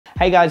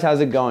Hey guys, how's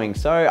it going?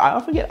 So I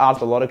often get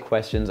asked a lot of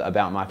questions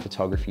about my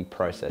photography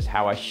process,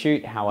 how I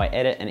shoot, how I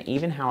edit, and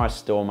even how I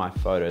store my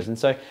photos. And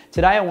so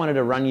today I wanted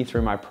to run you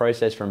through my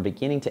process from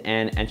beginning to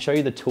end and show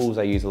you the tools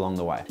I use along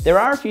the way. There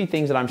are a few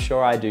things that I'm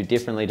sure I do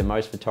differently to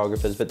most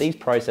photographers, but these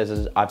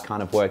processes I've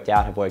kind of worked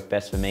out have worked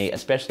best for me,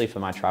 especially for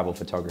my travel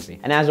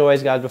photography. And as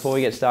always guys, before we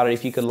get started,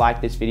 if you could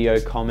like this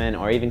video, comment,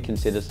 or even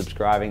consider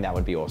subscribing, that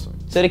would be awesome.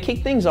 So to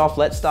kick things off,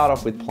 let's start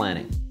off with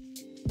planning.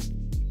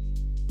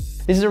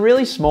 This is a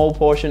really small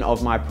portion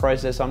of my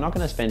process, so I'm not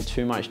going to spend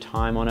too much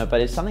time on it,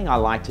 but it's something I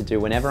like to do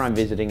whenever I'm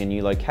visiting a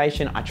new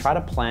location. I try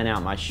to plan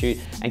out my shoot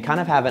and kind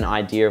of have an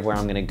idea of where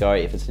I'm going to go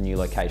if it's a new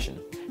location.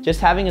 Just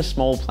having a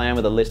small plan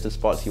with a list of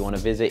spots you want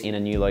to visit in a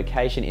new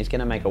location is going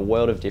to make a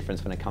world of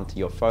difference when it comes to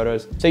your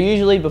photos. So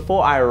usually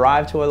before I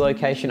arrive to a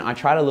location, I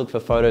try to look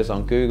for photos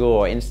on Google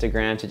or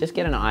Instagram to just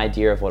get an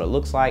idea of what it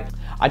looks like.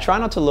 I try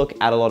not to look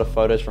at a lot of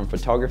photos from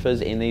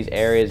photographers in these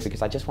areas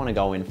because I just want to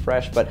go in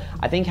fresh, but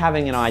I think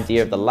having an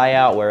idea of the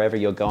layout wherever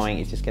you're going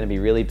is just going to be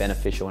really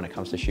beneficial when it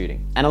comes to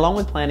shooting. And along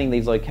with planning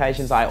these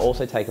locations, I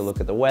also take a look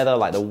at the weather,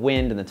 like the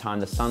wind and the time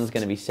the sun's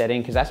going to be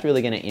setting, because that's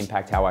really going to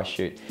impact how I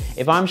shoot.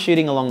 If I'm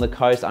shooting along the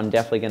coast, I'm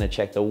definitely going to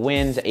check the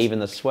winds, even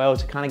the swell,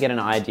 to kind of get an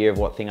idea of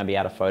what thing I'll be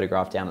able to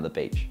photograph down at the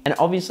beach. And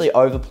obviously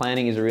over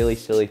planning is a really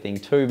silly thing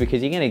too,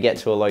 because you're going to get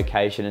to a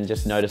location and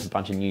just notice a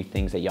bunch of new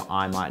things that your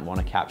eye might want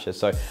to capture.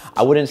 So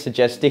I wouldn't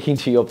suggest sticking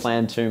to your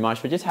plan too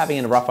much, but just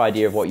having a rough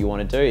idea of what you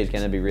want to do is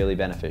going to be really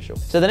beneficial.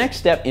 So the next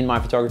step in my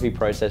photography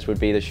process would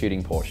be the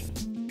shooting portion.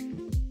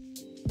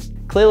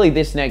 Clearly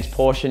this next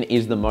portion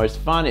is the most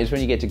fun, is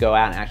when you get to go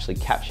out and actually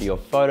capture your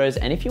photos.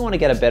 And if you want to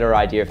get a better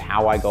idea of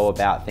how I go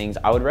about things,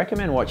 I would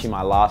recommend watching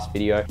my last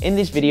video. In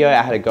this video,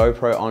 I had a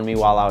GoPro on me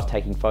while I was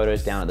taking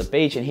photos down at the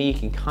beach, and here you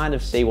can kind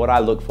of see what I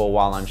look for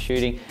while I'm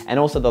shooting and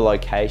also the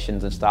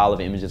locations and style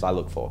of images I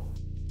look for.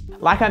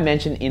 Like I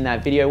mentioned in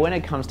that video, when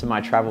it comes to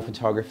my travel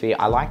photography,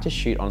 I like to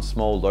shoot on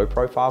small, low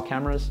profile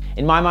cameras.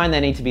 In my mind, they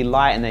need to be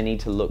light and they need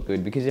to look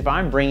good, because if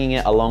I'm bringing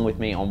it along with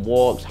me on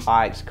walks,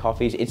 hikes,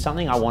 coffees, it's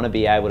something I want to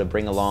be able to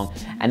bring along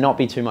and not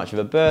be too much of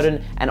a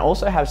burden, and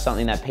also have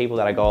something that people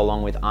that I go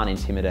along with aren't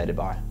intimidated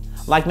by.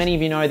 Like many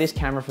of you know, this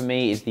camera for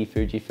me is the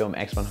Fujifilm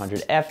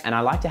X100F, and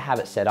I like to have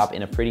it set up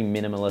in a pretty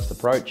minimalist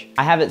approach.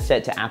 I have it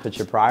set to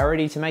aperture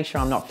priority to make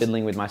sure I'm not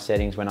fiddling with my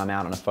settings when I'm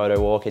out on a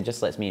photo walk. It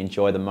just lets me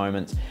enjoy the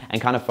moments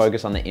and kind of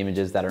focus on the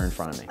images that are in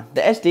front of me.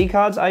 The SD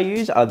cards I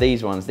use are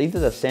these ones. These are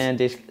the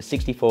SanDisk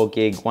 64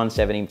 gig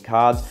 170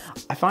 cards.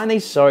 I find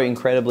these so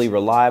incredibly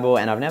reliable,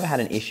 and I've never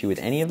had an issue with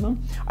any of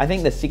them. I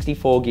think the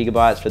 64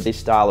 gigabytes for this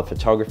style of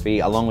photography,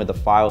 along with the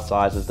file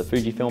sizes the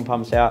Fujifilm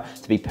pumps out,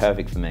 to be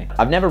perfect for me.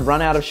 I've never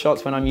run out of shots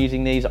when I'm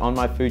using these on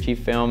my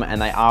Fujifilm,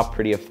 and they are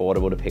pretty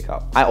affordable to pick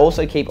up. I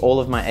also keep all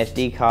of my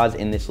SD cards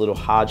in this little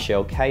hard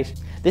shell case.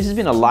 This has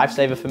been a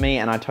lifesaver for me,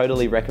 and I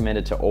totally recommend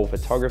it to all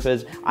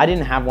photographers. I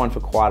didn't have one for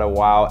quite a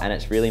while, and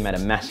it's really made a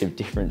massive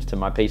difference to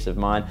my peace of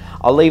mind.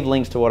 I'll leave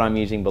links to what I'm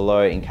using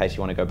below in case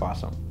you want to go buy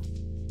some.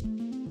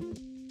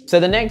 So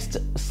the next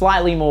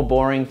slightly more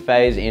boring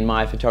phase in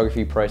my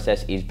photography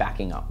process is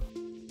backing up.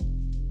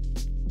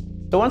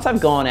 So once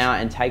I've gone out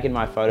and taken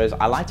my photos,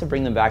 I like to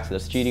bring them back to the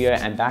studio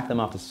and back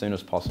them up as soon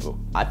as possible.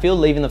 I feel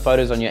leaving the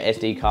photos on your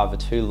SD card for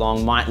too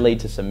long might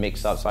lead to some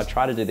mix-ups, so I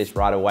try to do this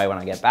right away when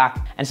I get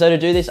back. And so to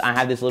do this, I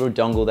have this little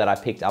dongle that I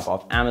picked up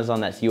off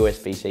Amazon that's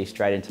USB-C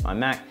straight into my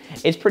Mac.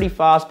 It's pretty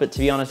fast, but to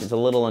be honest, it's a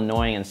little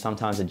annoying and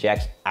sometimes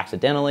ejects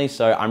accidentally,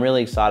 so I'm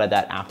really excited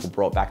that Apple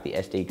brought back the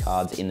SD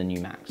cards in the new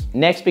Macs.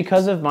 Next,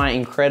 because of my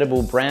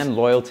incredible brand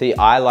loyalty,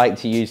 I like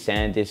to use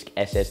SanDisk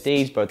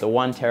SSDs, both the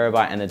 1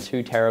 terabyte and the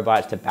 2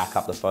 terabytes, to back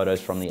up the photos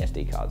from the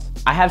SD cards.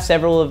 I have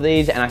several of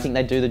these, and I think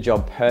they do the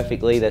job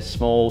perfectly. They're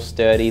small,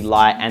 sturdy,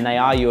 light, and they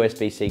are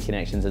USB-C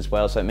connections as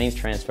well, so it means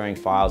transferring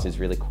files is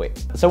really quick.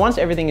 So once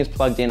everything is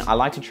plugged in, I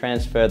like to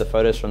transfer the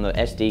photos from the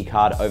SD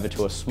card over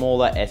to a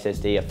smaller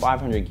SSD, a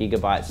 500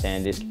 gigabyte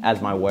SanDisk,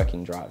 as my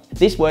working drive.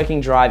 This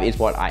working drive is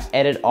what I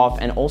edit off,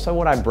 and also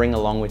what I bring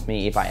along with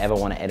me if I ever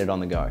want to edit on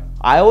the go.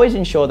 I always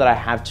ensure that I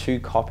have 2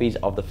 copies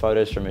of the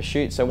photos from a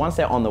shoot, so once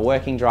they're on the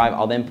working drive,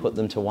 I'll then put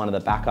them to one of the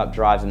backup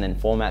drives and then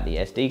format the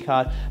SD card.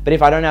 But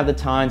if I don't have the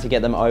time to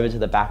get them over to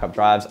the backup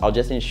drives, I'll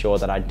just ensure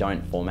that I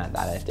don't format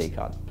that SD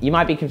card. You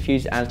might be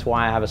confused as to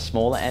why I have a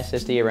smaller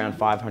SSD around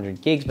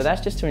 500 gigs, but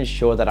that's just to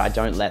ensure that I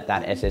don't let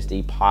that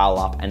SSD pile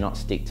up and not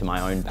stick to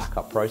my own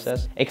backup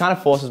process. It kind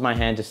of forces my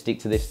hand to stick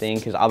to this thing,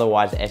 because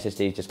otherwise the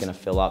SSD is just going to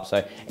fill up.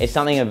 So it's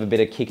something of a bit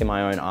of kick in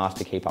my own ass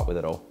to keep up with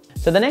it all.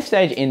 So the next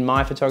stage in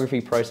my photography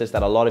process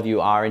that a lot of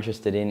you are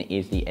interested in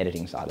is the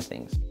editing side of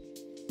things.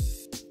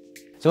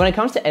 So when it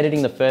comes to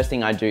editing, the first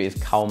thing I do is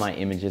cull my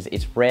images.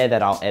 It's rare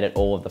that I'll edit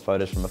all of the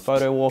photos from a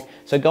photo walk,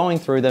 so going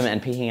through them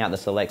and picking out the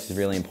selects is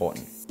really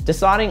important.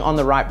 Deciding on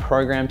the right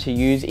program to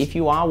use. If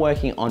you are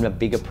working on a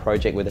bigger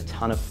project with a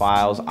ton of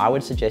files, I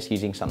would suggest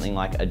using something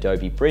like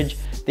Adobe Bridge.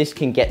 This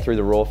can get through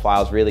the raw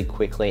files really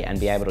quickly and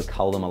be able to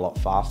cull them a lot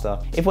faster.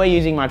 If we're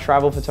using my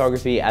travel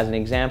photography as an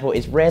example,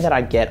 it's rare that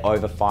I get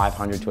over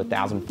 500 to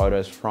 1,000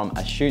 photos from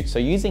a shoot, so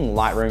using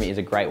Lightroom is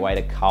a great way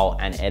to cull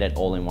and edit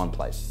all in one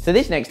place. So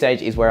this next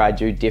stage is where I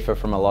do do differ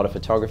from a lot of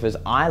photographers.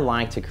 I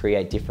like to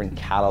create different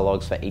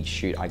catalogs for each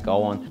shoot I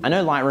go on. I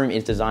know Lightroom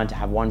is designed to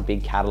have one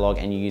big catalog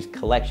and you use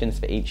collections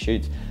for each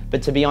shoot,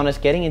 but to be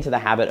honest, getting into the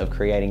habit of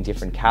creating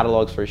different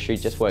catalogs for a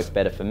shoot just works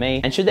better for me.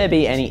 And should there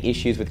be any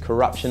issues with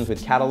corruptions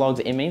with catalogs,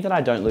 it means that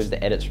I don't lose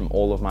the edits from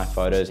all of my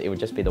photos. It would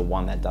just be the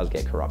one that does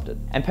get corrupted.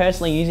 And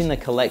personally, using the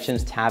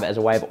collections tab as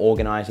a way of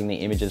organizing the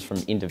images from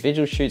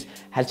individual shoots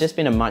has just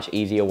been a much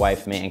easier way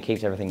for me and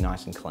keeps everything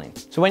nice and clean.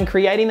 So when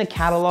creating the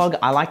catalog,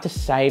 I like to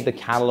save the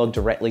catalog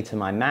directly to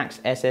my Max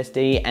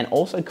SSD and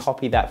also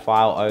copy that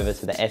file over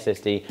to the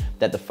SSD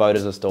that the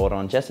photos are stored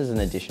on, just as an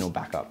additional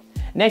backup.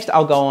 Next,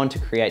 I'll go on to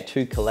create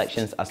two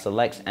collections, a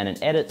selects and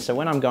an edit. So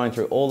when I'm going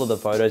through all of the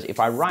photos, if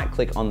I right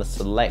click on the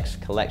selects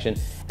collection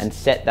and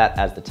set that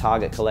as the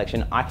target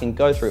collection, I can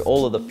go through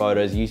all of the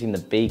photos using the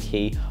B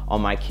key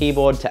on my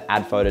keyboard to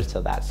add photos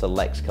to that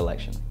selects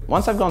collection.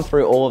 Once I've gone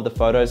through all of the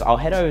photos, I'll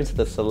head over to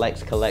the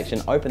selects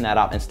collection, open that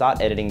up and start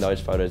editing those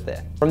photos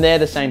there. From there,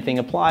 the same thing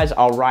applies.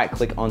 I'll right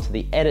click onto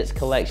the edits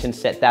collection,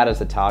 set that as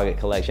the target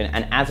collection.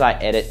 And as I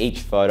edit each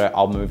photo,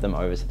 I'll move them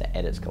over to the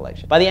edits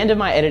collection. By the end of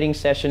my editing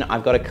session,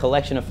 I've got a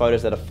collection of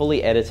photos that are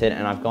fully edited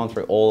and I've gone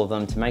through all of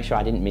them to make sure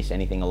I didn't miss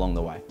anything along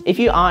the way. If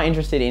you are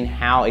interested in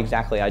how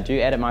exactly I do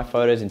edit my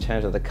photos in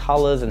terms of the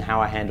colors and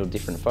how I handle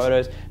different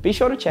photos, be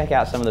sure to check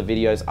out some of the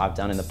videos I've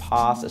done in the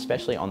past,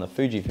 especially on the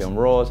Fujifilm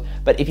RAWs.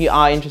 But if you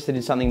are interested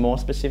in something more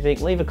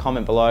specific, leave a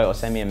comment below or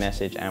send me a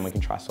message and we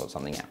can try sort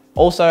something out.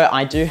 Also,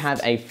 I do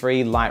have a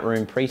free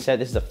Lightroom preset.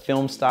 This is a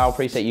film style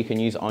preset you can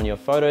use on your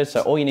photos.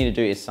 So all you need to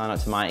do is sign up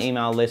to my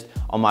email list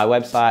on my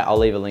website. I'll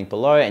leave a link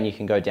below and you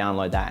can go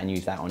download that and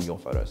use that on your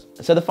photos.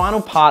 So the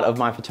final part of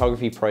my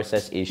photography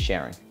process is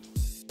sharing.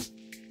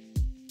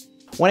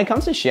 When it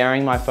comes to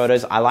sharing my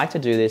photos, I like to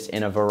do this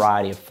in a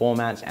variety of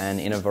formats and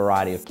in a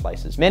variety of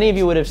places. Many of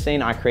you would have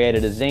seen I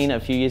created a zine a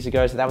few years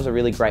ago, so that was a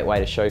really great way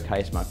to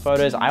showcase my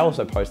photos. I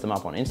also post them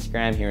up on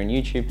Instagram, here on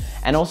YouTube,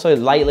 and also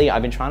lately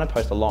I've been trying to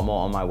post a lot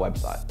more on my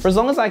website. For as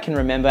long as I can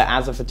remember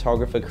as a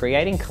photographer,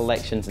 creating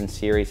collections and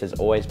series has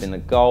always been the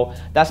goal.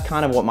 That's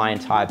kind of what my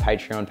entire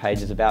Patreon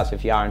page is about, so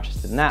if you are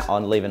interested in that,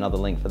 I'll leave another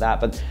link for that.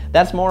 But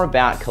that's more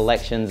about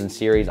collections and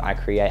series I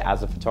create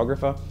as a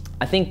photographer.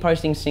 I think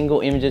posting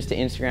single images to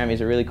Instagram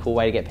is a really cool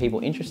way to get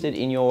people interested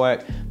in your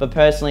work, but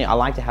personally, I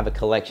like to have a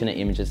collection of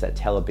images that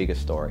tell a bigger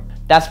story.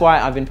 That's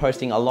why I've been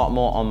posting a lot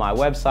more on my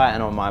website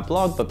and on my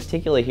blog, but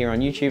particularly here on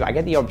YouTube, I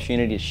get the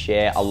opportunity to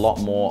share a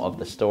lot more of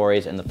the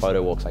stories and the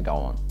photo walks I go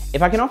on.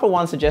 If I can offer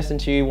one suggestion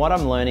to you, what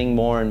I'm learning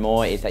more and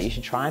more is that you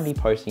should try and be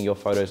posting your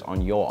photos on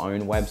your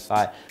own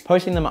website.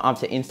 Posting them up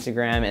to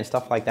Instagram and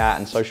stuff like that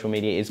and social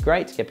media is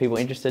great to get people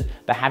interested,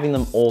 but having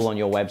them all on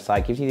your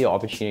website gives you the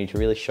opportunity to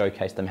really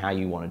showcase them how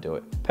you want to do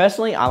it.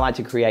 Personally, I like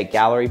to create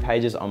gallery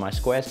pages on my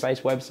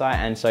Squarespace website,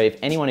 and so if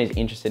anyone is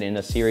interested in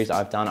a series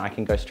I've done, I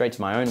can go straight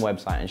to my own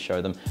website and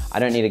show them. I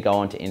don't need to go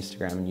onto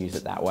Instagram and use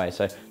it that way.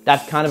 So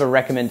that's kind of a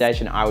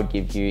recommendation I would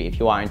give you if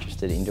you are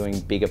interested in doing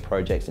bigger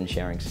projects and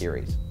sharing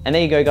series. And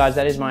there you go, guys,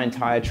 that is my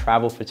entire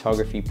travel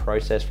photography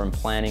process from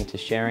planning to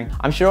sharing.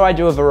 I'm sure I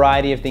do a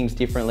variety of things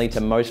differently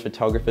to most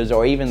photographers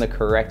or even the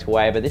correct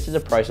way, but this is a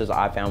process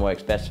I found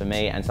works best for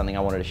me and something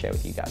I wanted to share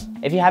with you guys.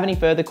 If you have any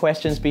further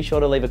questions, be sure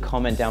to leave a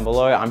comment down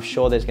below. I'm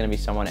sure there's going to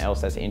be someone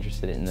else that's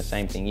interested in the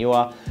same thing you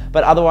are.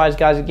 But otherwise,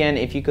 guys, again,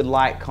 if you could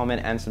like,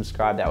 comment, and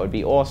subscribe, that would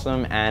be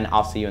awesome, and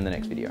I'll see you in the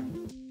next video.